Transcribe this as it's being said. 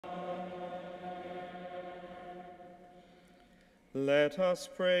Let us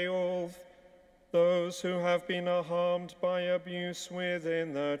pray all those who have been harmed by abuse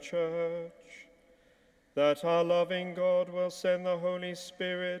within the Church, that our loving God will send the Holy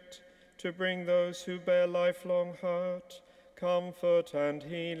Spirit to bring those who bear lifelong hurt comfort and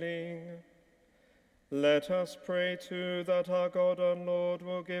healing. Let us pray too that our God and Lord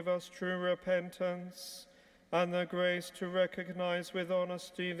will give us true repentance and the grace to recognize with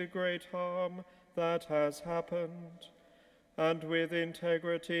honesty the great harm that has happened, and with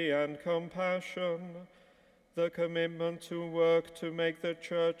integrity and compassion, the commitment to work to make the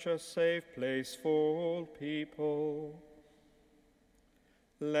Church a safe place for all people.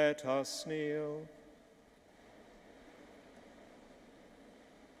 Let us kneel.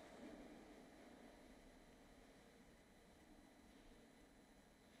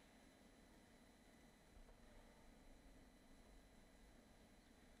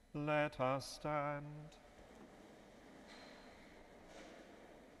 Let us stand.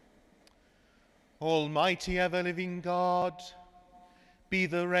 Almighty ever-living God, be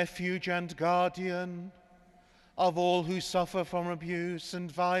the refuge and guardian of all who suffer from abuse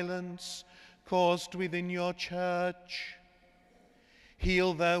and violence caused within your Church.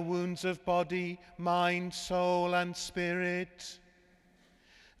 Heal their wounds of body, mind, soul, and spirit.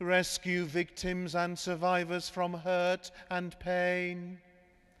 Rescue victims and survivors from hurt and pain,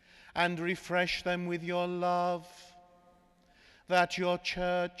 and refresh them with your love, that your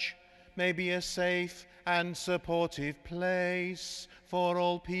Church may be a safe and supportive place for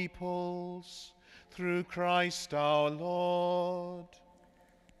all peoples, through Christ our Lord.